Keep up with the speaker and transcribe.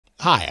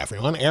Hi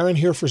everyone, Aaron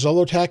here for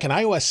Zollotech, and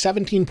iOS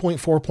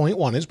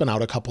 17.4.1 has been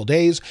out a couple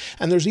days,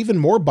 and there's even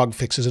more bug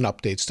fixes and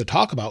updates to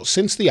talk about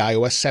since the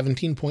iOS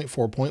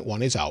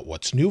 17.4.1 is out.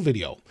 What's new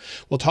video?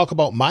 We'll talk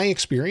about my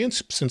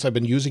experience since I've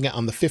been using it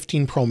on the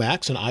 15 Pro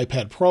Max and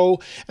iPad Pro,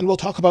 and we'll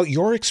talk about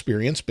your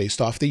experience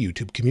based off the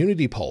YouTube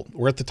community poll,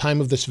 where at the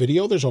time of this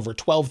video there's over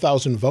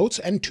 12,000 votes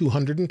and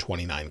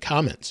 229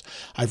 comments.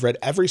 I've read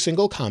every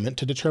single comment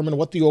to determine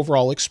what the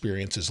overall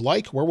experience is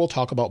like, where we'll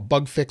talk about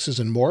bug fixes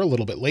and more a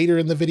little bit later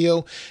in the video,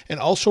 and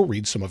also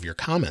read some of your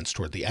comments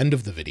toward the end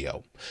of the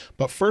video.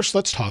 But first,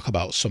 let's talk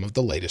about some of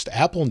the latest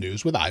Apple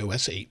news with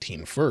iOS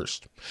 18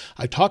 first.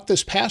 I talked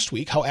this past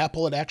week how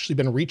Apple had actually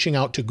been reaching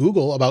out to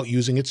Google about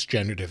using its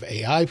generative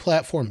AI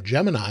platform,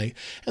 Gemini,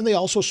 and they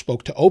also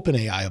spoke to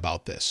OpenAI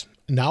about this.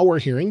 Now we're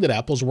hearing that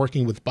Apple's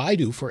working with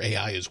Baidu for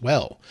AI as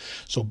well.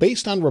 So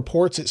based on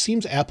reports, it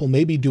seems Apple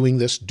may be doing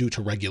this due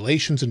to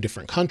regulations in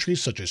different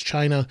countries, such as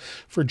China,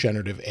 for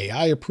generative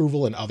AI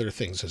approval and other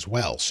things as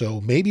well.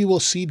 So maybe we'll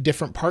see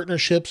different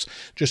partnerships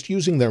just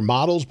using their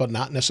models, but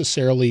not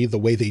necessarily the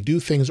way they do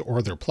things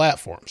or their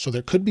platform. So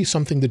there could be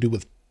something to do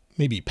with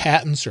maybe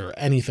patents or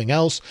anything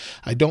else.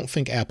 I don't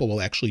think Apple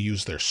will actually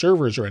use their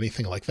servers or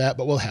anything like that,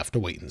 but we'll have to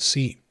wait and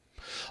see.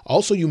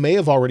 Also, you may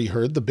have already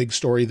heard the big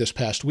story this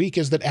past week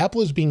is that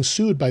Apple is being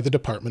sued by the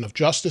Department of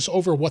Justice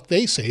over what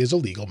they say is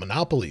illegal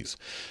monopolies.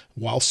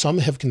 While some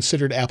have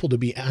considered Apple to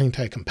be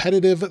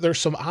anti-competitive, there's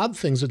some odd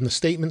things in the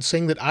statement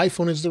saying that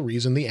iPhone is the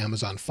reason the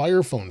Amazon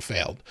Fire Phone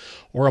failed,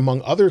 or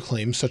among other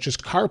claims such as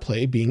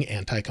CarPlay being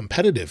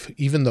anti-competitive,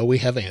 even though we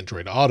have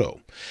Android Auto.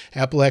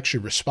 Apple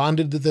actually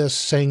responded to this,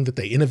 saying that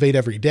they innovate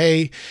every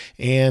day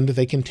and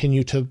they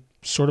continue to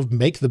sort of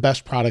make the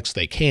best products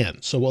they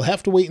can. So we'll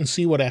have to wait and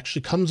see what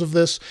actually comes of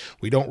this.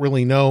 We don't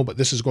really know, but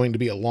this is going to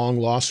be a long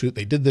lawsuit.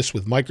 They did this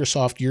with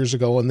Microsoft years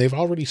ago, and they've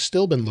already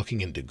still been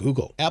looking into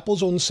Google.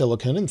 Apple's own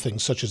silicon and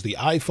things such as the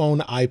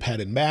iPhone,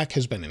 iPad, and Mac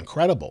has been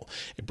incredible.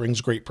 It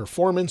brings great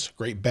performance,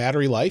 great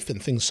battery life,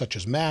 and things such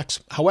as Macs.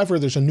 However,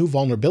 there's a new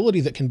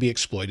vulnerability that can be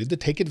exploited to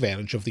take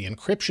advantage of the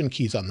encryption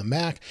keys on the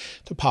Mac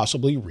to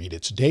possibly read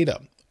its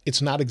data. It's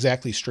not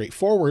exactly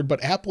straightforward,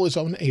 but Apple is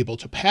unable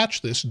to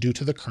patch this due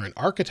to the current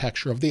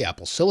architecture of the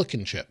Apple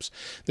silicon chips.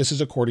 This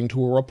is according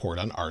to a report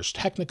on Ars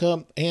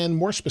Technica, and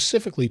more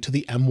specifically to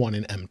the M1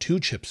 and M2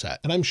 chipset.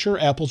 And I'm sure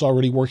Apple's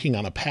already working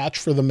on a patch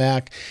for the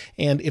Mac,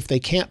 and if they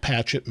can't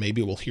patch it,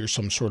 maybe we'll hear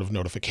some sort of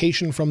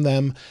notification from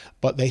them,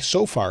 but they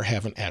so far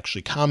haven't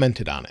actually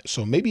commented on it.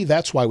 So maybe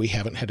that's why we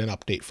haven't had an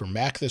update for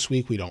Mac this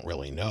week. We don't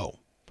really know.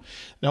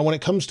 Now, when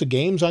it comes to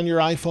games on your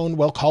iPhone,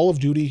 well, Call of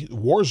Duty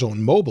Warzone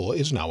Mobile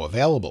is now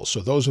available. So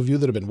those of you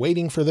that have been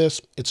waiting for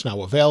this, it's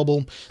now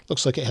available.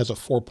 Looks like it has a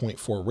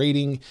 4.4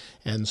 rating.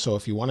 And so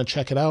if you want to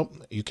check it out,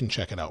 you can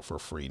check it out for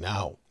free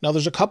now. Now,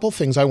 there's a couple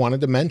things I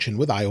wanted to mention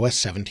with iOS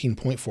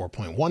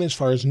 17.4.1 as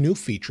far as new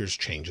features,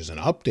 changes, and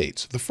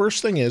updates. The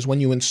first thing is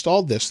when you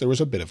installed this, there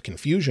was a bit of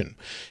confusion.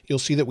 You'll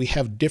see that we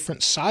have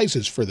different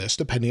sizes for this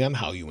depending on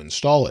how you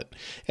install it.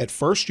 At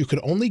first, you could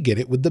only get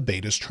it with the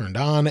betas turned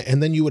on,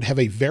 and then you would have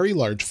a very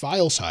large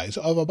file size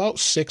of about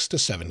 6 to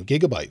 7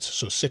 gigabytes,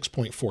 so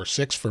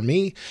 6.46 for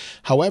me.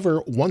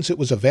 However, once it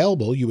was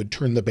available, you would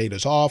turn the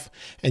betas off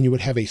and you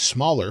would have a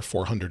smaller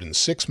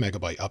 406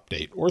 megabyte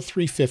update, or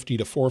 350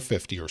 to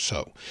 450 or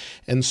so.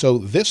 And so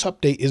this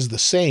update is the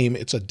same.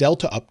 It's a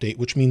Delta update,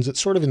 which means it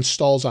sort of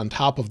installs on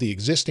top of the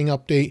existing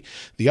update.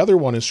 The other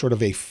one is sort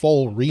of a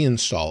full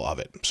reinstall of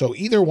it. So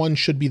either one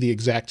should be the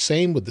exact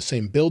same with the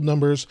same build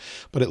numbers,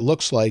 but it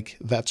looks like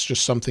that's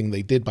just something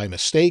they did by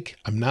mistake.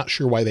 I'm not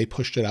sure why they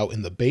pushed it out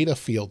in the beta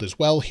field as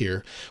well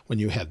here when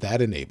you had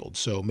that enabled.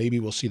 So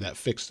maybe we'll see that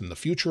fixed in the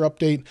future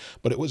update,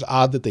 but it was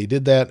odd that they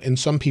did that, and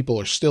some people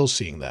are still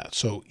seeing that.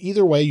 So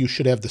either way, you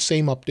should have the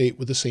same update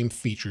with the same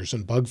features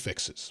and bug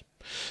fixes.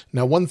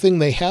 Now, one thing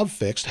they have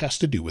fixed has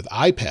to do with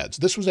iPads.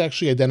 This was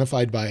actually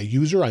identified by a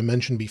user I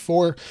mentioned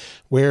before,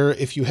 where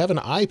if you have an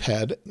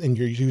iPad and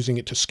you're using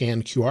it to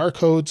scan QR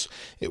codes,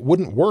 it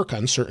wouldn't work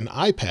on certain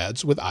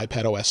iPads with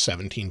iPadOS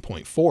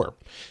 17.4.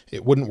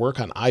 It wouldn't work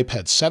on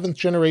iPad 7th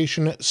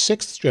generation,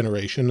 6th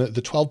generation,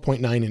 the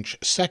 12.9-inch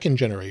 2nd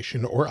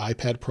generation, or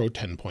iPad Pro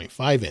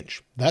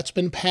 10.5-inch. That's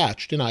been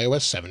patched in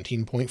iOS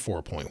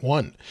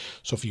 17.4.1.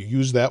 So if you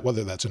use that,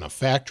 whether that's in a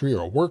factory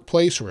or a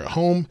workplace or at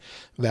home,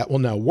 that will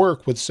now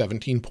work with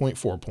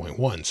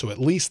 17.4.1. So at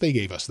least they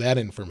gave us that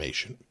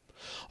information.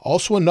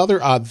 Also,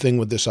 another odd thing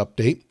with this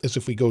update is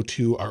if we go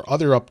to our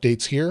other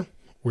updates here,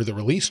 where the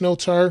release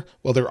notes are,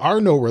 well, there are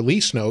no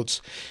release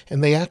notes,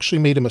 and they actually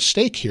made a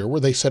mistake here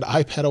where they said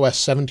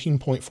iPadOS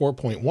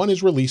 17.4.1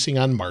 is releasing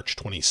on March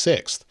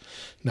 26th.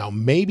 Now,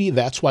 maybe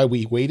that's why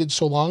we waited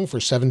so long for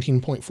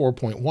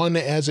 17.4.1,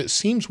 as it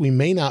seems we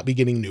may not be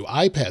getting new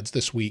iPads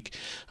this week.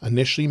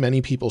 Initially,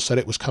 many people said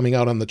it was coming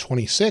out on the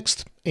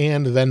 26th,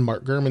 and then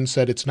Mark Gurman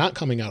said it's not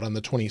coming out on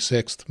the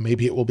 26th.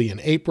 Maybe it will be in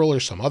April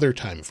or some other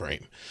time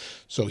frame.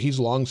 So he's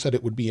long said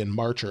it would be in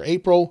March or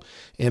April,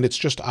 and it's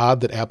just odd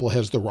that Apple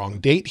has the wrong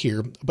date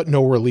here, but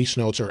no release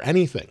notes or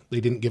anything.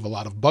 They didn't give a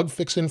lot of bug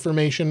fix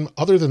information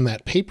other than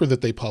that paper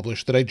that they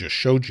published that I just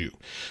showed you.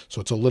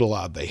 So it's a little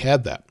odd they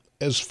had that.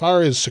 As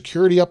far as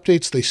security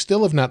updates, they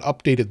still have not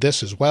updated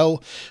this as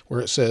well,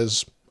 where it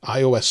says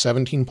iOS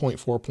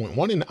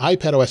 17.4.1 and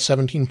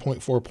iPadOS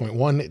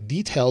 17.4.1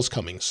 details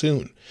coming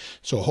soon.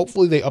 So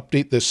hopefully they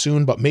update this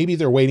soon, but maybe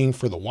they're waiting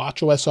for the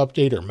watchOS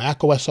update or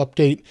macOS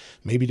update,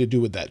 maybe to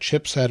do with that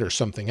chipset or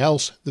something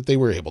else that they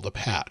were able to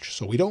patch.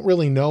 So we don't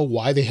really know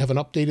why they haven't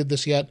updated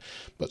this yet,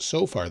 but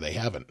so far they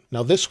haven't.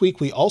 Now this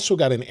week we also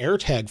got an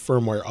AirTag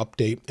firmware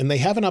update, and they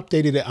haven't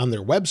updated it on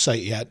their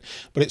website yet,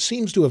 but it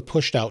seems to have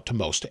pushed out to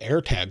most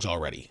AirTags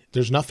already.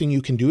 There's nothing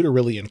you can do to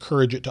really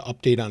encourage it to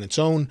update on its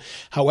own.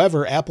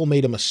 However, Apple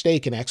made a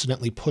mistake and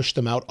accidentally pushed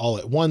them out all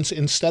at once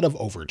instead of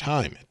over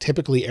time.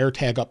 Typically,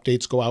 AirTag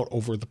updates go out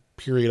over the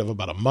period of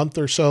about a month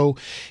or so,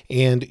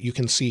 and you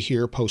can see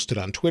here posted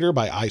on Twitter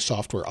by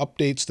iSoftware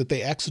Updates that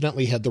they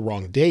accidentally had the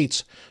wrong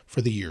dates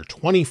for the year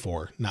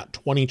 24, not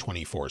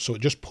 2024. So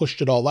it just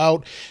pushed it all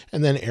out,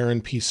 and then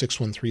Aaron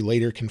P613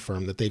 later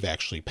confirmed that they've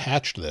actually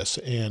patched this,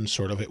 and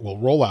sort of it will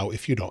roll out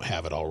if you don't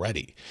have it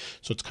already.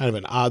 So it's kind of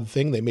an odd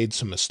thing. They made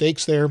some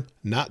mistakes there,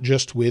 not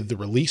just with the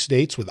release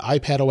dates with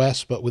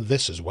iPadOS, but with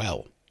this as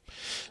well.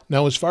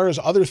 Now, as far as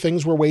other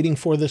things we're waiting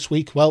for this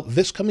week, well,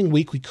 this coming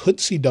week, we could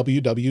see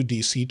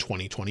WWDC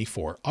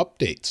 2024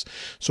 updates.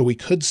 So we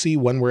could see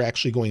when we're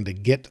actually going to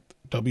get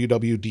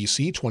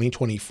WWDC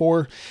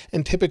 2024,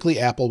 and typically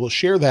Apple will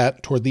share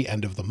that toward the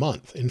end of the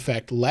month. In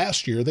fact,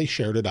 last year they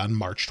shared it on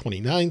March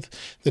 29th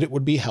that it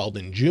would be held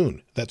in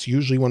June. That's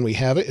usually when we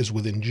have it, is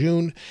within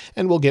June,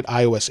 and we'll get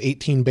iOS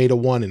 18 Beta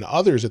 1 and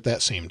others at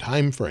that same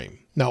time frame.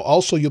 Now,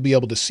 also, you'll be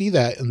able to see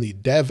that in the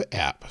Dev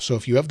app. So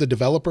if you have the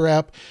developer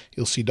app,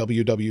 you'll see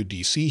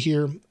WWDC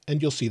here,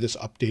 and you'll see this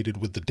updated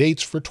with the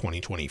dates for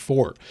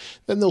 2024.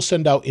 Then they'll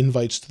send out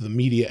invites to the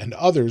media and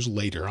others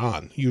later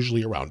on,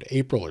 usually around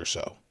April or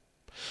so.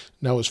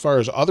 Now, as far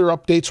as other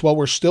updates, well,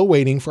 we're still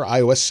waiting for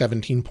iOS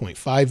 17.5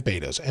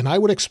 betas, and I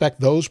would expect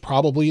those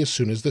probably as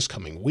soon as this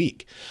coming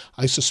week.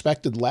 I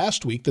suspected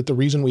last week that the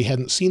reason we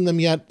hadn't seen them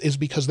yet is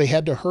because they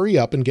had to hurry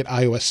up and get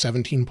iOS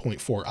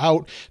 17.4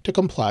 out to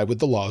comply with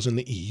the laws in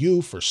the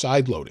EU for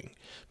sideloading.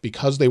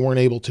 Because they weren't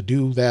able to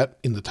do that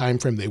in the time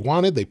frame they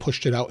wanted, they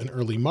pushed it out in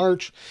early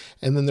March,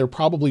 and then they're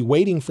probably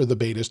waiting for the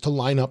betas to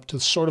line up to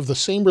sort of the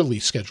same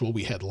release schedule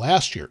we had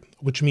last year,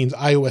 which means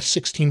iOS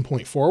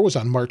 16.4 was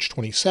on March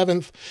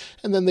 27th,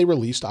 and then they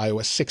released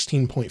iOS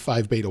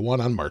 16.5 Beta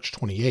 1 on March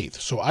 28th.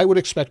 So I would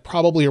expect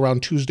probably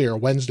around Tuesday or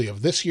Wednesday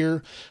of this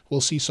year,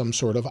 we'll see some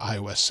sort of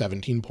iOS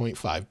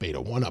 17.5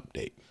 Beta 1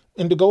 update.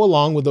 And to go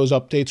along with those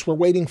updates, we're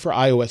waiting for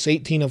iOS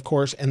 18, of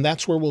course, and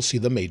that's where we'll see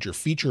the major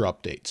feature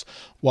updates.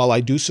 While I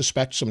do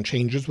suspect some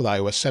changes with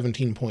iOS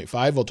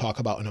 17.5 we'll talk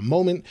about in a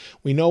moment,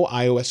 we know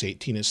iOS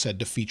 18 is said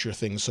to feature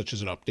things such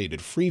as an updated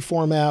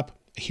Freeform app,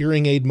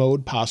 hearing aid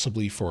mode,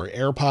 possibly for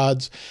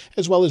AirPods,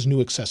 as well as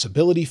new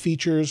accessibility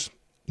features,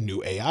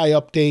 new AI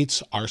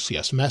updates,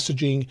 RCS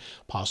messaging,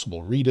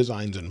 possible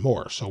redesigns, and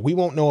more. So we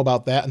won't know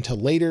about that until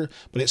later,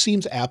 but it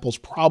seems Apple's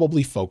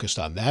probably focused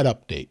on that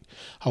update.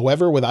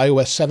 However, with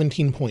iOS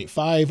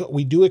 17.5,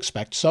 we do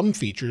expect some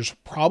features,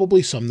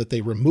 probably some that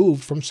they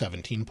removed from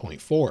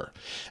 17.4.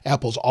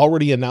 Apple's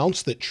already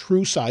announced that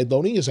true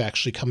sideloading is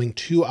actually coming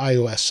to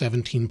iOS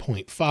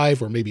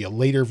 17.5 or maybe a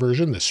later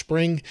version this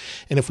spring.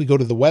 And if we go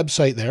to the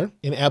website there,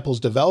 in Apple's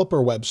developer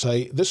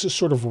website, this is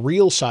sort of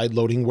real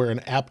sideloading where an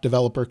app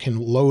developer can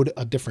load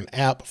a different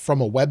app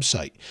from a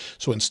website.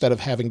 So instead of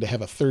having to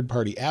have a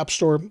third-party app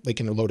store, they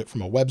can load it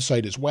from a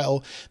website as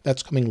well.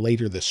 That's coming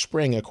later this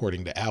spring,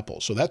 according to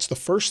Apple. So that's the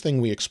first thing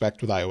we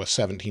expect with iOS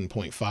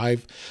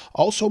 17.5.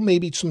 Also,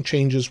 maybe some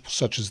changes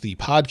such as the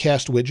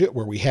podcast widget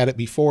where we had it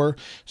before.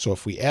 So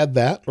if we add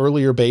that,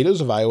 earlier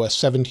betas of iOS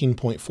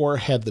 17.4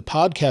 had the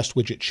podcast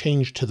widget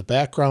changed to the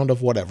background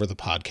of whatever the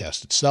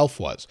podcast itself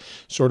was,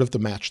 sort of to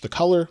match the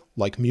color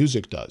like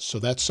music does. So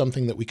that's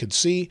something that we could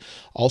see.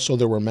 Also,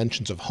 there were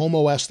mentions of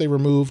HomeOS they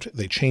removed.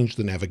 They changed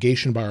the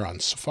navigation bar on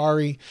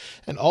Safari.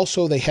 And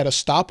also they had a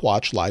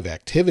stopwatch live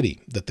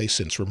activity that they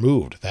since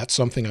removed. That's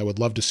something I would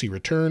love to see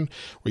return,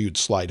 where you'd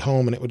slide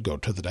home and it would go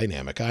to the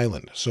dynamic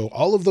island. So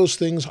all of those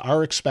things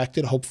are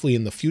expected, hopefully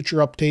in the future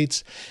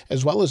updates,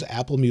 as well as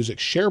Apple Music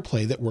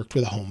SharePlay that worked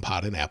with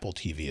HomePod and Apple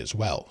TV as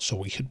well. So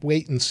we could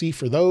wait and see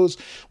for those.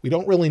 We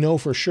don't really know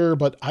for sure,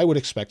 but I would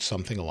expect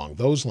something along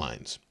those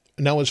lines.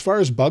 Now, as far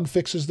as bug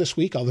fixes this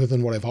week, other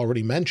than what I've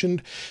already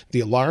mentioned,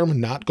 the alarm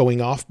not going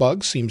off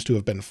bug seems to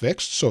have been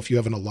fixed. So if you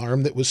have an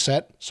alarm that was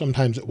set,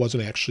 sometimes it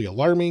wasn't actually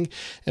alarming,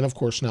 and of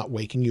course not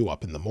waking you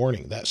up in the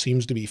morning. That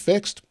seems to be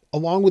fixed,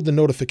 along with the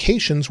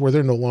notifications where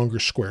they're no longer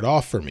squared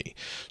off for me.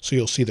 So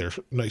you'll see they're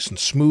nice and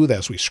smooth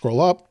as we scroll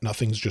up.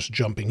 Nothing's just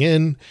jumping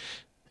in,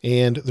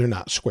 and they're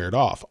not squared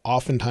off.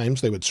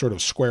 Oftentimes they would sort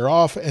of square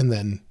off and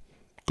then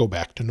go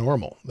back to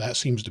normal. That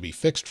seems to be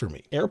fixed for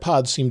me.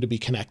 AirPods seem to be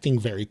connecting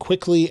very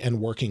quickly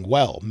and working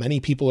well. Many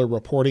people are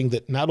reporting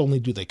that not only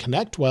do they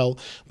connect well,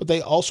 but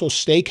they also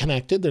stay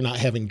connected. They're not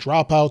having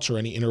dropouts or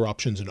any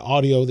interruptions in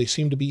audio. They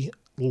seem to be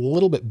a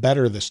little bit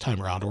better this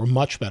time around, or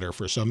much better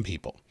for some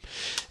people.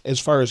 As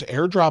far as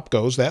AirDrop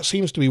goes, that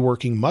seems to be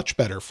working much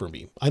better for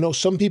me. I know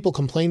some people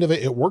complained of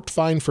it. It worked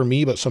fine for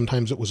me, but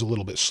sometimes it was a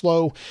little bit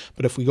slow.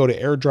 But if we go to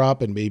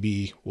AirDrop, and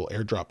maybe we'll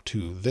AirDrop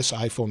to this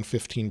iPhone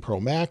 15 Pro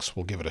Max,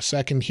 we'll give it a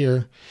second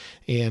here,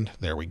 and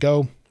there we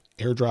go.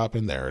 AirDrop,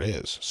 and there it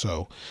is.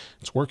 So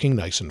it's working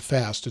nice and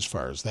fast as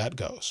far as that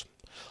goes.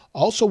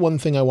 Also, one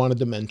thing I wanted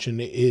to mention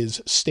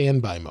is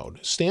standby mode.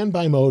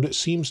 Standby mode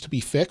seems to be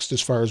fixed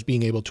as far as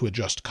being able to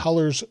adjust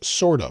colors,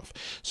 sort of.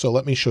 So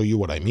let me show you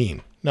what I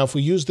mean. Now, if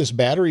we use this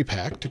battery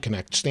pack to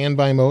connect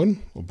standby mode,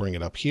 we'll bring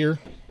it up here.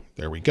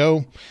 There we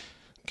go.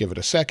 Give it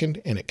a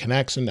second, and it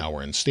connects, and now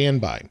we're in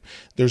standby.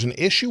 There's an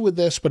issue with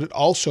this, but it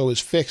also is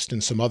fixed in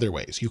some other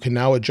ways. You can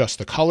now adjust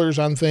the colors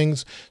on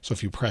things. So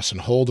if you press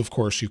and hold, of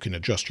course, you can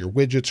adjust your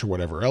widgets or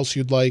whatever else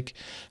you'd like.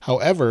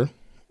 However,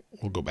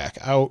 we'll go back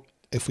out.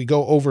 If we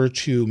go over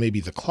to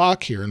maybe the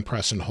clock here and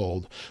press and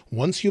hold,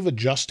 once you've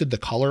adjusted the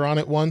color on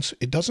it once,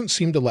 it doesn't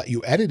seem to let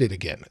you edit it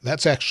again.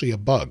 That's actually a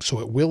bug. So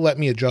it will let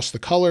me adjust the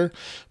color,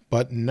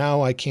 but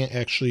now I can't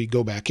actually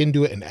go back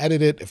into it and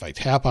edit it. If I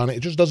tap on it,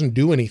 it just doesn't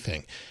do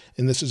anything.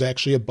 And this is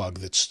actually a bug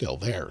that's still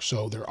there.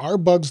 So there are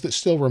bugs that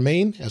still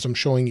remain, as I'm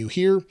showing you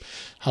here.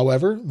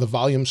 However, the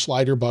volume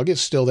slider bug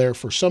is still there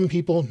for some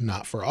people,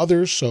 not for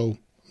others. So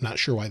not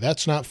sure why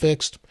that's not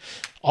fixed.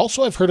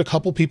 Also, I've heard a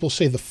couple people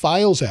say the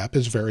Files app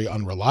is very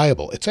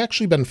unreliable. It's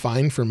actually been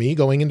fine for me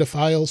going into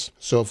Files.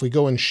 So if we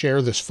go and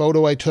share this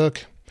photo I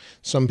took,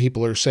 some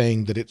people are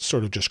saying that it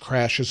sort of just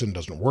crashes and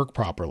doesn't work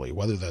properly,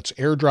 whether that's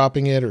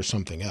airdropping it or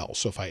something else.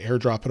 So if I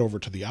airdrop it over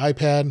to the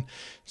iPad, it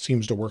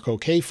seems to work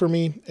okay for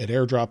me. It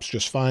airdrops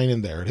just fine,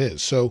 and there it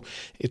is. So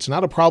it's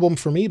not a problem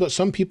for me, but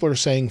some people are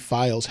saying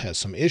Files has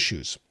some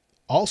issues.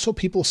 Also,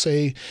 people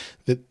say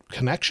that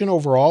connection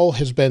overall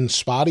has been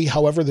spotty.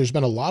 However, there's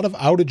been a lot of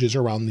outages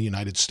around the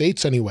United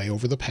States anyway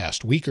over the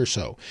past week or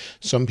so.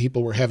 Some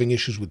people were having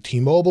issues with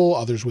T-Mobile,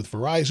 others with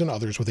Verizon,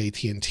 others with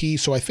AT&T.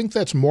 So I think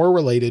that's more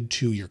related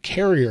to your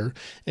carrier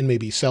and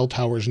maybe cell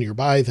towers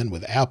nearby than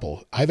with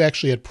Apple. I've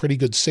actually had pretty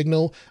good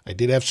signal. I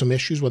did have some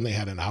issues when they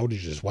had an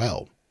outage as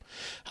well.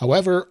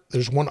 However,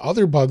 there's one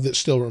other bug that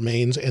still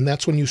remains, and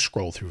that's when you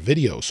scroll through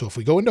video. So if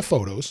we go into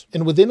photos,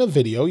 and within a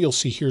video, you'll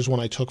see here's one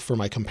I took for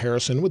my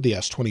comparison with the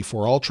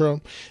S24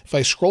 Ultra. If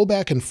I scroll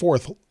back and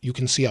forth, you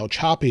can see how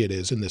choppy it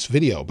is in this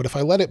video. But if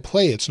I let it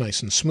play, it's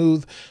nice and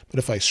smooth. But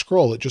if I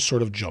scroll, it just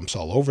sort of jumps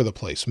all over the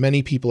place.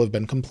 Many people have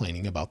been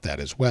complaining about that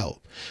as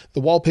well.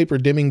 The wallpaper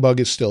dimming bug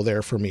is still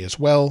there for me as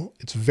well.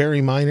 It's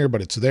very minor,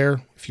 but it's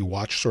there. If you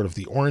watch sort of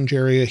the orange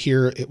area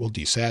here, it will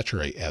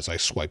desaturate as I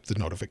swipe the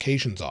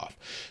notifications off.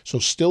 So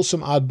still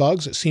some odd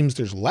bugs. It seems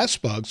there's less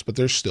bugs, but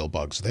there's still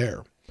bugs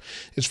there.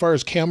 As far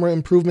as camera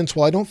improvements,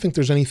 well, I don't think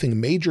there's anything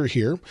major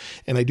here,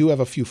 and I do have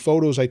a few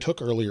photos I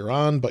took earlier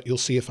on, but you'll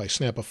see if I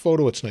snap a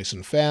photo, it's nice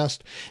and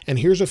fast. And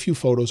here's a few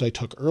photos I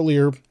took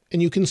earlier,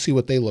 and you can see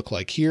what they look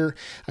like here.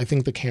 I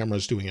think the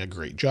camera's doing a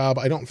great job.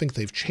 I don't think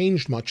they've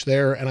changed much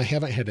there, and I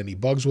haven't had any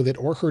bugs with it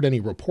or heard any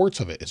reports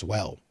of it as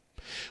well.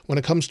 When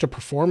it comes to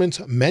performance,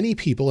 many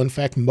people, in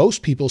fact,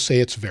 most people say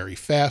it's very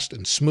fast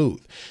and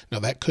smooth. Now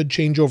that could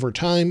change over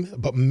time,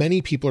 but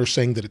many people are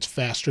saying that it's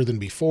faster than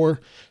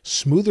before,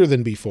 smoother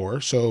than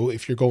before. So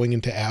if you're going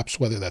into apps,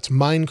 whether that's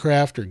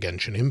Minecraft or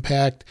Genshin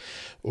Impact,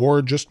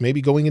 or just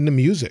maybe going into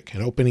music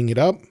and opening it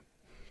up,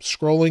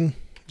 scrolling,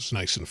 it's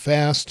nice and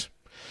fast.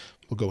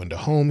 We'll go into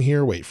home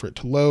here, wait for it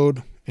to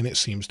load. And it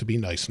seems to be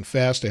nice and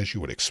fast, as you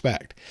would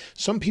expect.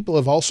 Some people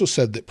have also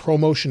said that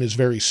ProMotion is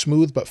very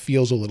smooth, but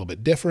feels a little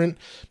bit different.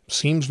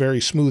 Seems very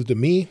smooth to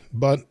me,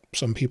 but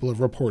some people have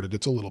reported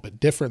it's a little bit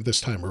different this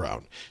time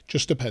around.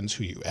 Just depends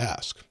who you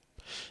ask.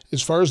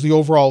 As far as the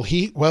overall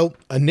heat, well,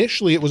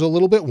 initially it was a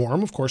little bit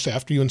warm. Of course,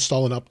 after you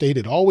install an update,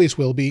 it always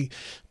will be.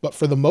 But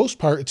for the most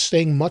part, it's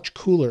staying much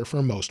cooler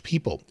for most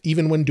people,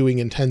 even when doing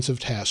intensive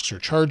tasks or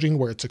charging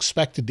where it's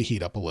expected to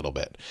heat up a little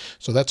bit.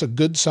 So that's a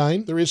good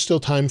sign. There is still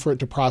time for it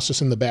to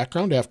process in the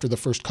background after the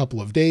first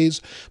couple of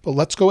days. But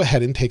let's go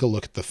ahead and take a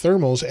look at the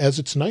thermals as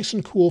it's nice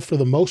and cool for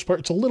the most part.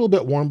 It's a little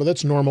bit warm, but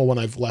that's normal when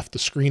I've left the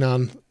screen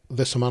on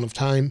this amount of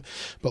time,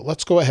 but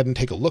let's go ahead and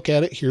take a look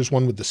at it. Here's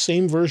one with the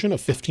same version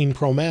of 15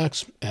 Pro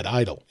Max at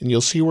idle, and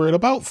you'll see we're at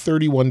about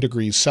 31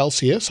 degrees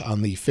Celsius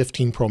on the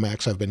 15 Pro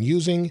Max I've been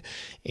using,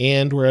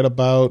 and we're at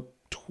about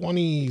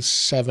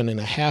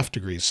 27.5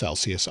 degrees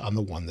Celsius on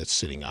the one that's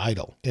sitting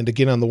idle. And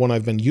again, on the one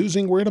I've been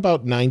using, we're at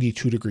about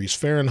 92 degrees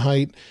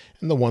Fahrenheit,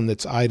 and the one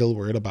that's idle,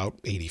 we're at about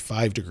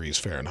 85 degrees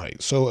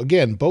Fahrenheit. So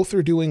again, both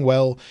are doing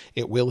well.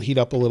 It will heat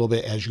up a little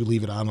bit as you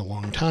leave it on a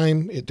long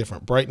time at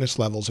different brightness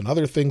levels and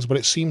other things, but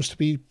it seems to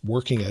be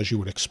working as you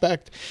would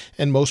expect.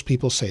 And most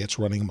people say it's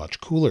running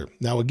much cooler.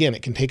 Now, again,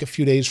 it can take a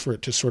few days for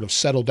it to sort of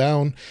settle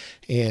down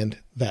and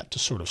that to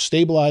sort of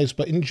stabilize,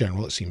 but in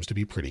general, it seems to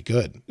be pretty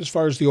good. As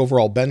far as the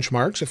overall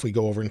benchmarks, if we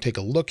go over and take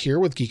a look here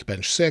with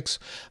Geekbench 6,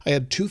 I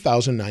had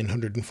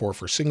 2,904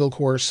 for single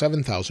core,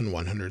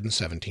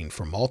 7,117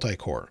 for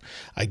multi-core.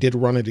 I did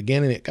run it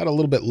again and it got a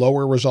little bit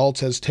lower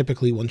results, as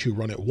typically once you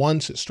run it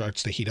once, it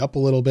starts to heat up a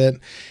little bit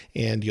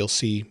and you'll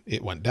see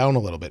it went down a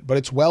little bit, but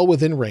it's well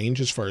within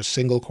range as far as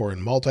single core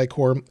and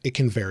multi-core. It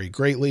can vary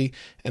greatly.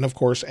 And of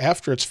course,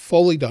 after it's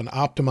fully done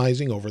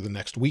optimizing over the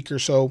next week or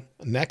so,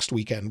 next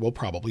weekend, we'll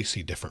probably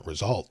see different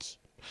results.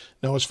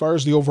 Now, as far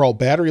as the overall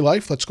battery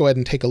life, let's go ahead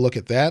and take a look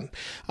at that.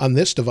 On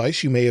this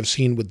device, you may have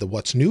seen with the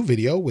What's New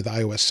video, with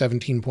iOS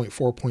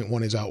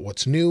 17.4.1 is out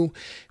what's new.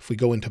 If we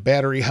go into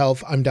battery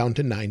health, I'm down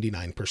to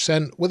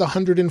 99% with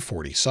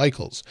 140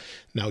 cycles.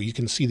 Now, you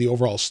can see the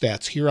overall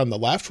stats here on the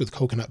left with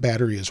coconut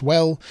battery as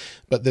well,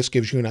 but this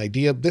gives you an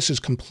idea. This is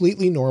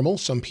completely normal.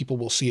 Some people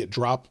will see it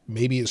drop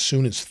maybe as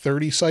soon as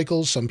 30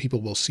 cycles. Some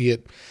people will see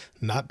it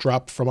not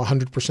drop from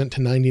 100%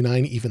 to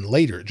 99 even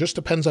later. It just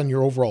depends on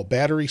your overall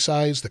battery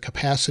size, the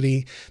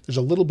capacity. There's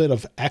a little bit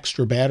of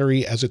extra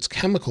battery. As it's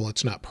chemical,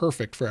 it's not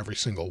perfect for every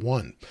single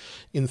one.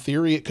 In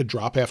theory, it could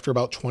drop after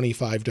about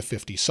 25 to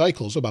 50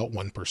 cycles, about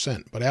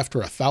 1%. But after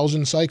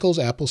 1,000 cycles,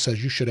 Apple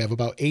says you should have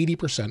about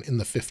 80% in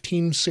the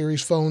 15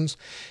 series phones,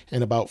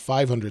 and about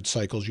 500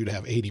 cycles, you'd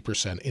have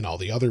 80% in all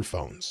the other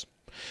phones.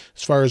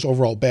 As far as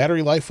overall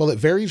battery life, well, it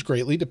varies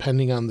greatly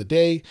depending on the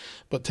day,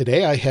 but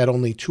today I had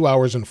only 2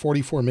 hours and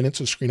 44 minutes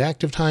of screen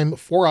active time,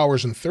 4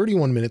 hours and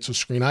 31 minutes of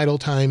screen idle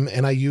time,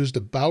 and I used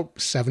about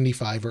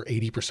 75 or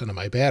 80% of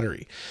my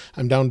battery.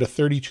 I'm down to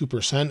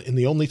 32%, and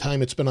the only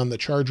time it's been on the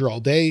charger all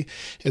day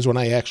is when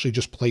I actually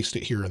just placed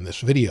it here in this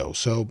video.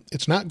 So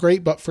it's not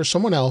great, but for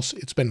someone else,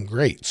 it's been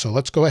great. So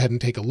let's go ahead and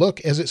take a look,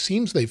 as it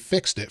seems they've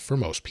fixed it for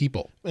most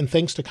people. And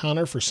thanks to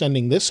Connor for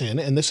sending this in,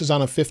 and this is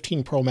on a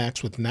 15 Pro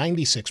Max with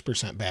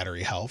 96%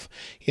 battery health.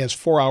 He has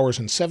 4 hours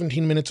and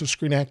 17 minutes of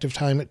screen active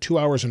time, 2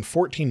 hours and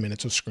 14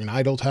 minutes of screen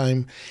idle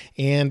time,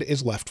 and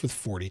is left with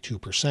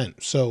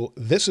 42%. So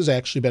this has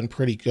actually been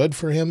pretty good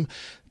for him.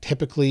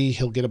 Typically,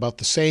 he'll get about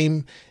the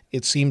same.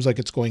 It seems like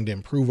it's going to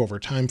improve over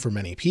time for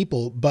many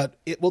people, but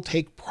it will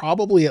take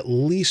probably at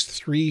least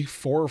 3,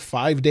 4,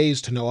 5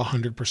 days to know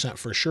 100%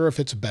 for sure if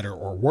it's better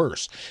or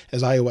worse,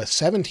 as iOS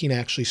 17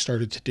 actually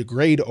started to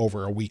degrade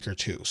over a week or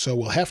two. So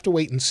we'll have to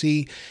wait and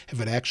see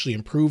if it actually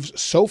improves.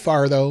 So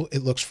far, though,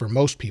 it looks for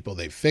most people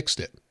they've fixed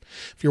it.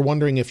 If you're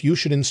wondering if you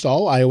should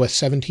install iOS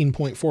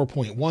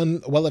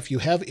 17.4.1, well, if you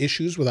have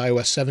issues with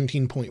iOS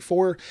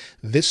 17.4,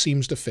 this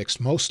seems to fix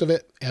most of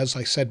it. As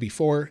I said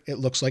before, it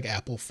looks like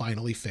Apple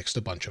finally fixed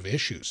a bunch of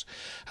issues.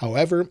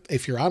 However,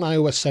 if you're on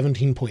iOS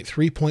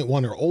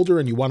 17.3.1 or older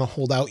and you want to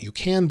hold out, you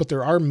can, but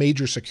there are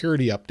major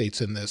security updates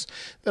in this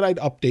that I'd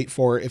update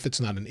for if it's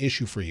not an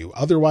issue for you.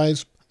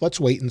 Otherwise, let's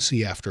wait and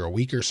see after a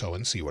week or so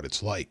and see what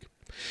it's like.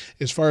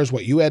 As far as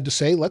what you had to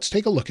say, let's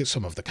take a look at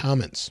some of the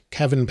comments.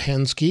 Kevin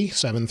Pansky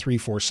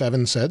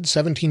 7347 said,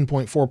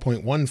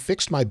 17.4.1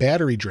 fixed my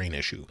battery drain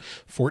issue.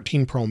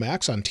 14 Pro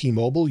Max on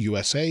T-Mobile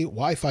USA.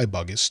 Wi-Fi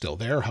bug is still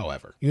there,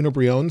 however.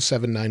 Unibrion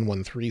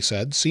 7913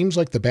 said, seems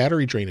like the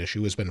battery drain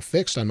issue has been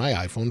fixed on my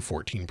iPhone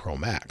 14 Pro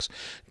Max.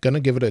 Gonna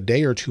give it a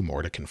day or two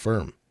more to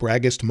confirm.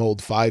 Braggist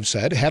Mold 5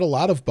 said, had a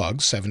lot of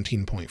bugs,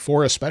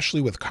 17.4, especially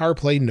with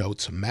CarPlay,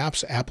 Notes,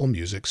 Maps, Apple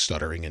Music,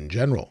 stuttering in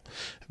general.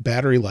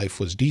 Battery life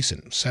was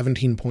decent.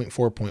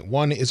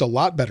 17.4.1 is a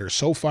lot better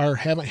so far,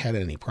 haven't had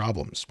any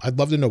problems. I'd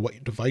love to know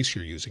what device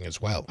you're using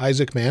as well.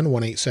 Isaac Man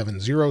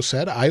 1870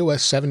 said, iOS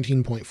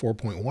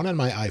 17.4.1 on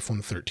my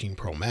iPhone 13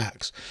 Pro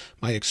Max.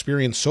 My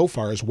experience so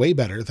far is way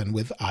better than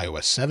with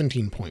iOS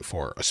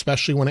 17.4,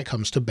 especially when it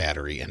comes to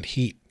battery and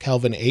heat.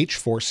 Calvin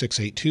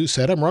H4682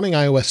 said, I'm running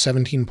iOS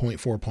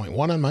 17.4.1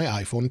 on my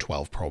iPhone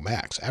 12 Pro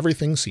Max.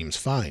 Everything seems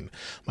fine.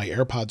 My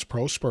AirPods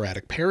Pro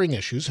sporadic pairing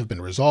issues have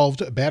been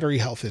resolved. Battery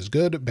health is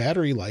good.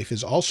 Battery life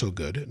is also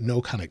good.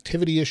 No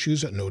connectivity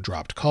issues, no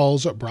dropped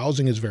calls.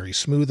 Browsing is very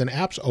smooth and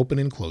apps open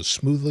and close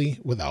smoothly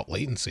without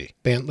latency.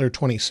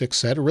 Bantler26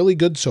 said, really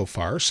good so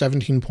far.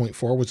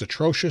 17.4 was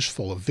atrocious,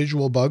 full of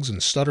visual bugs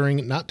and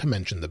stuttering, not to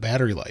mention the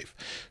battery life.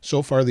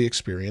 So far the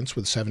experience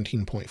with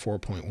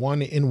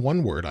 17.4.1, in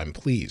one word, I'm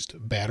pleased.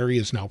 Battery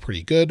is now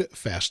pretty good,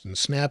 fast and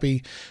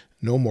snappy.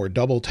 No more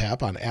double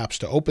tap on apps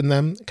to open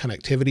them.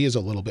 Connectivity is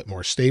a little bit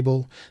more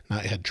stable.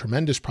 Not had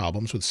tremendous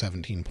problems with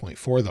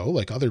 17.4 though,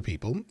 like other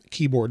people.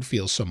 Keyboard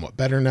feels somewhat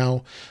better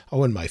now.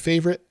 Oh, and my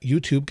favorite,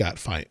 YouTube got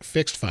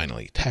fixed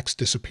finally. Text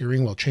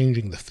disappearing while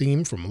changing the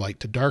theme from light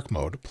to dark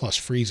mode, plus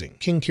freezing.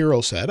 King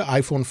Kiro said,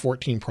 iPhone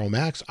 14 Pro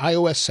Max,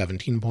 iOS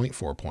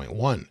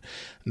 17.4.1.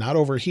 Not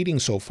overheating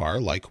so far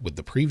like with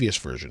the previous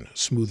version.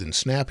 Smooth and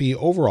snappy,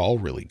 overall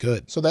really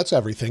good. So that's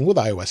everything with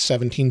iOS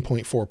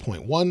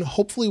 17.4.1.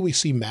 Hopefully we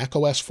see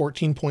macOS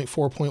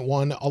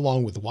 14.4.1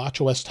 along with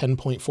watchOS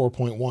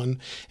 10.4.1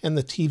 and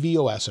the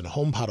tvOS and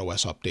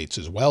HomePodOS updates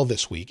as well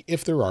this week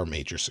if there are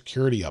major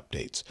security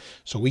updates.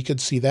 So we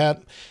could see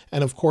that.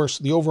 And of course,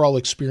 the overall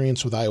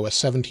experience with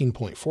iOS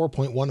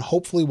 17.4.1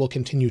 hopefully will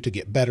continue to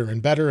get better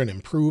and better and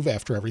improve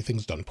after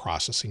everything's done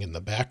processing in the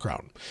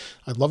background.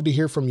 I'd love to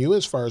hear from you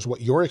as far as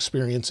what your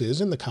experience is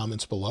in the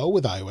comments below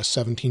with iOS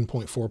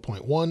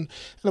 17.4.1, and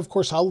of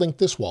course I'll link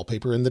this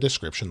wallpaper in the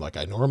description like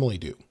I normally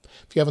do.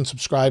 If you haven't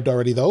subscribed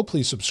already, though,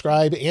 please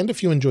subscribe. And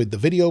if you enjoyed the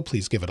video,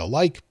 please give it a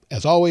like.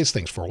 As always,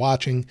 thanks for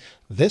watching.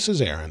 This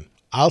is Aaron.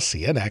 I'll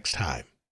see you next time.